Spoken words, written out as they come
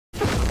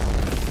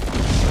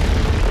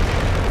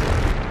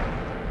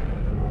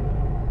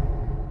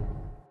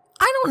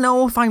don't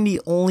know if I'm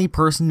the only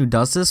person who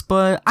does this,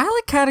 but I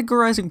like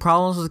categorizing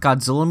problems with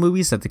Godzilla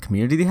movies that the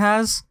community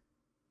has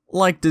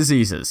like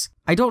diseases.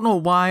 I don't know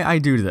why I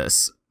do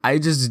this, I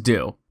just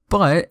do.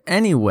 But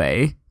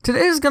anyway,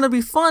 today is gonna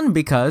be fun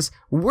because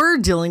we're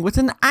dealing with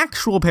an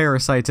actual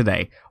parasite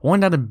today, one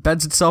that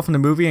embeds itself in the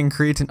movie and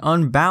creates an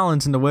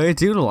unbalance in the way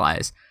it's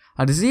utilized,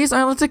 a disease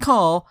I like to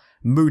call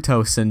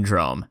MUTO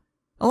syndrome.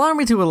 Allow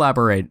me to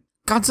elaborate.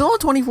 Godzilla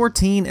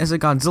 2014 is a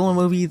Godzilla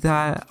movie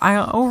that I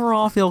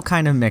overall feel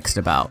kind of mixed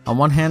about. On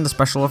one hand, the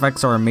special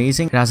effects are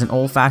amazing, it has an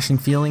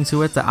old-fashioned feeling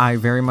to it that I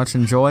very much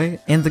enjoy,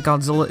 and the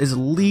Godzilla is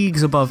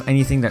leagues above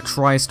anything that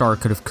TriStar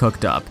could have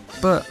cooked up.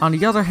 But on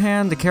the other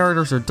hand, the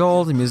characters are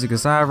dull, the music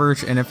is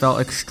average, and it felt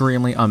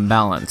extremely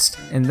unbalanced.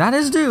 And that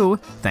is due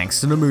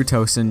thanks to the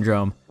MUTO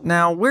syndrome.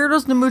 Now, where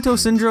does the MUTO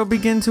syndrome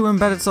begin to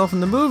embed itself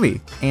in the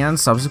movie, and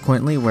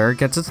subsequently where it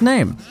gets its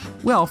name?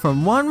 Well,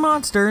 from one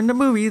monster in the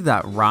movie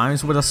that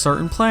rhymes with a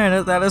certain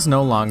planet that is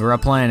no longer a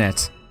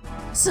planet.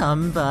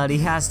 Somebody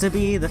has to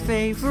be the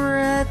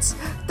favorite,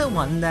 the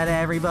one that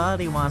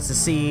everybody wants to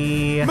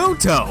see.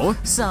 MUTO!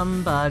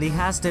 Somebody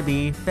has to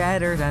be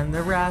better than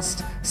the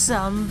rest.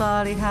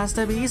 Somebody has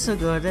to be so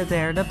good that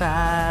they're the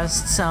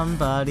best.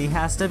 Somebody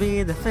has to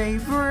be the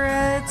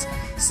favorite.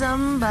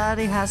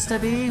 Somebody has to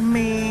be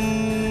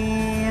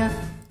me.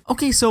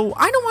 Okay, so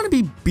I don't want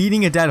to be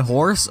beating a dead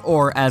horse,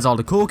 or as all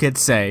the cool kids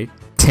say,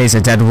 tase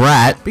a dead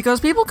rat, because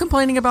people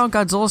complaining about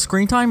Godzilla's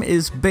screen time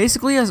is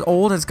basically as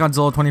old as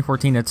Godzilla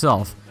 2014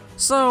 itself.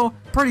 So,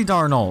 pretty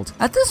darn old.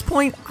 At this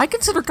point, I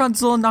consider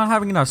Godzilla not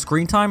having enough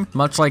screen time,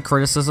 much like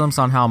criticisms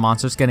on how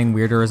monsters getting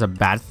weirder is a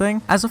bad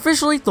thing, as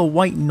officially the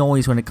white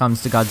noise when it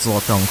comes to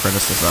Godzilla film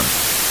criticism.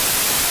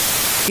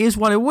 Is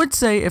what I would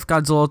say if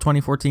Godzilla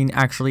 2014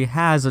 actually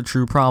has a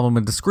true problem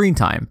with the screen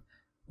time,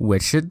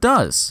 which it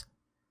does.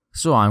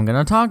 So I'm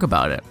gonna talk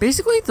about it.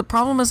 Basically, the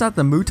problem is that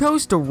the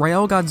MUTOs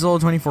derail Godzilla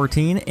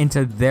 2014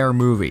 into their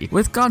movie,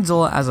 with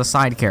Godzilla as a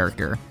side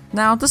character.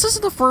 Now, this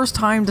isn't the first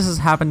time this has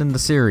happened in the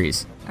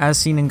series, as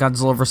seen in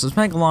Godzilla vs.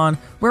 Megalon,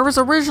 where it was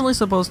originally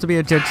supposed to be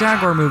a Jet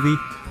Jaguar movie,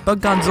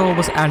 but Godzilla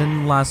was added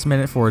in the last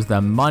minute for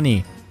the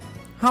money.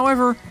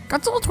 However,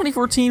 Godzilla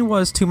 2014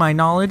 was, to my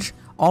knowledge,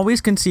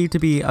 always conceived to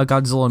be a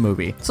Godzilla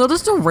movie. So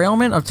this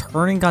derailment of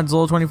turning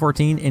Godzilla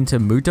 2014 into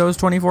MUTO's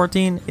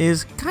 2014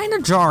 is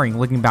kinda jarring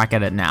looking back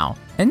at it now.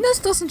 And this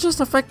doesn't just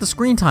affect the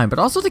screen time, but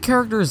also the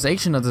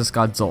characterization of this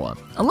Godzilla.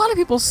 A lot of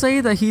people say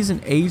that he's an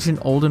aged and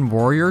olden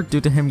warrior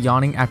due to him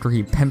yawning after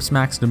he pimp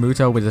smacks the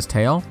MUTO with his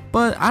tail.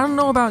 But I don't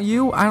know about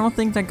you, I don't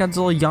think that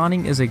Godzilla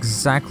yawning is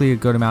exactly a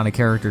good amount of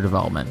character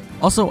development.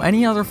 Also,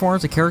 any other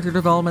forms of character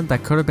development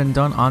that could have been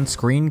done on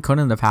screen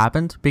couldn't have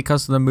happened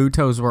because the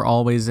MUTOs were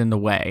always in the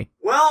way.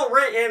 Well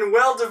written,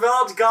 well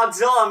developed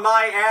Godzilla,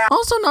 my ass.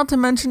 Also, not to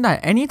mention that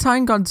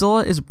anytime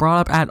Godzilla is brought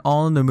up at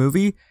all in the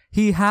movie,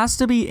 he has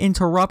to be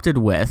interrupted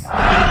with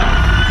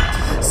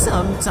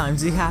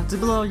sometimes you have to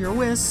blow your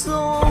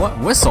whistle. What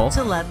whistle?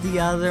 To let the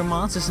other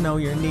monsters know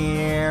you're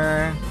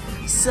near.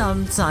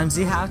 Sometimes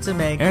you have to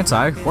make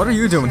Anti, what are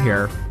you doing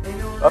here?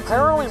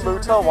 Apparently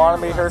MUTO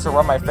wanted me here to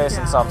rub my face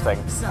in something.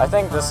 I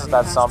think this is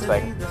that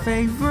something.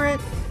 Favorite,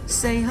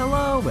 say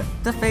hello,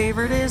 the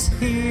favorite is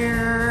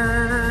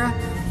here.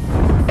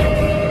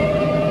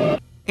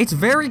 It's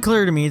very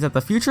clear to me that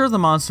the future of the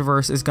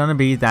Monsterverse is gonna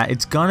be that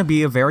it's gonna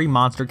be a very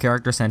monster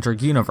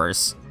character-centric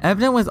universe.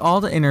 Evident with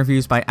all the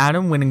interviews by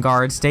Adam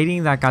Wingard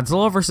stating that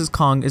Godzilla vs.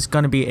 Kong is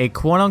gonna be a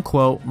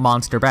quote-unquote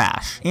monster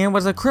bash. And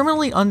with a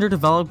criminally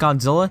underdeveloped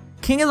Godzilla,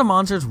 King of the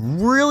Monsters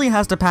really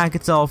has to pack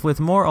itself with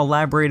more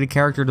elaborated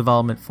character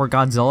development for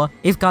Godzilla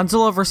if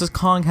Godzilla vs.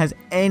 Kong has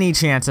any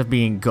chance of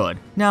being good.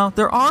 Now,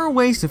 there are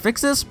ways to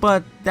fix this,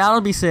 but that'll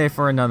be saved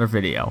for another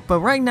video. But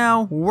right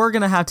now, we're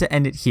gonna have to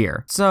end it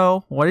here.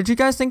 So, what did you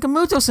guys think of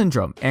MUTO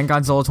syndrome and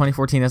Godzilla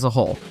 2014 as a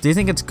whole? Do you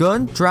think it's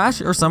good,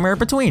 trash, or somewhere in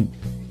between?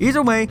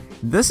 Either way,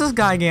 this is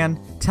Gigan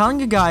telling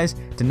you guys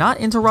to not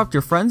interrupt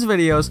your friends'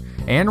 videos,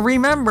 and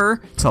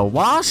remember to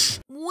wash.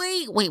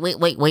 Wait.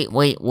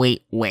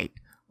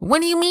 What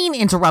do you mean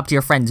interrupt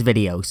your friends'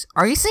 videos?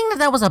 Are you saying that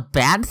that was a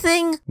bad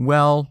thing?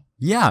 Well,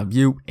 yeah,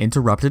 you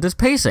interrupted his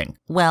pacing.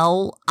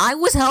 Well, I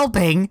was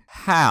helping.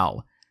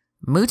 How?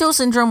 MUTO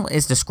syndrome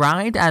is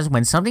described as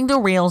when something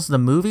derails the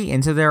movie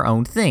into their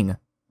own thing.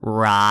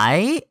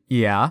 Right?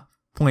 Yeah,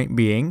 point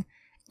being.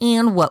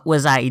 And what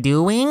was I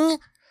doing?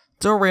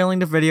 Derailing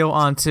the video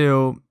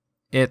onto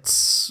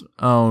its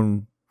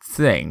own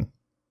thing.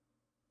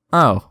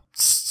 Oh,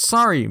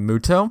 sorry,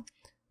 MUTO.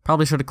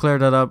 Probably should have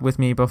cleared that up with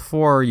me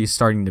before you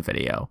starting the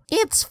video.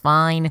 It's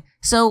fine.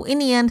 So in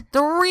the end,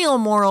 the real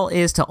moral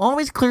is to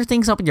always clear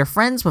things up with your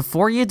friends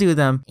before you do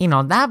them. And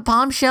on that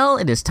bombshell,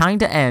 it is time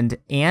to end.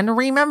 And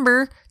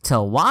remember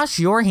to wash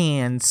your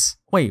hands.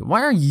 Wait,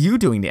 why are you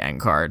doing the end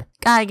card?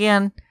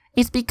 Again,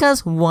 it's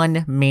because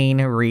one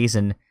main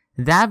reason.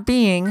 That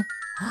being,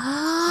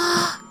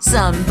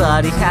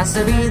 somebody has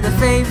to be the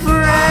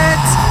favorite.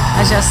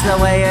 That's just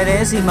the way it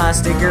is, you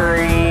must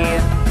agree.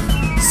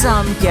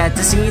 Some get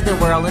to see the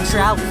world and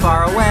travel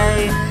far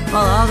away,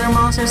 while other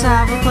monsters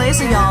have a place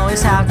they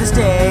always have to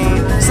stay.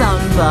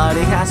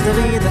 Somebody has to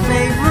be the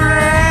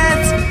favorite.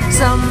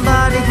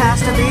 Somebody has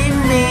to be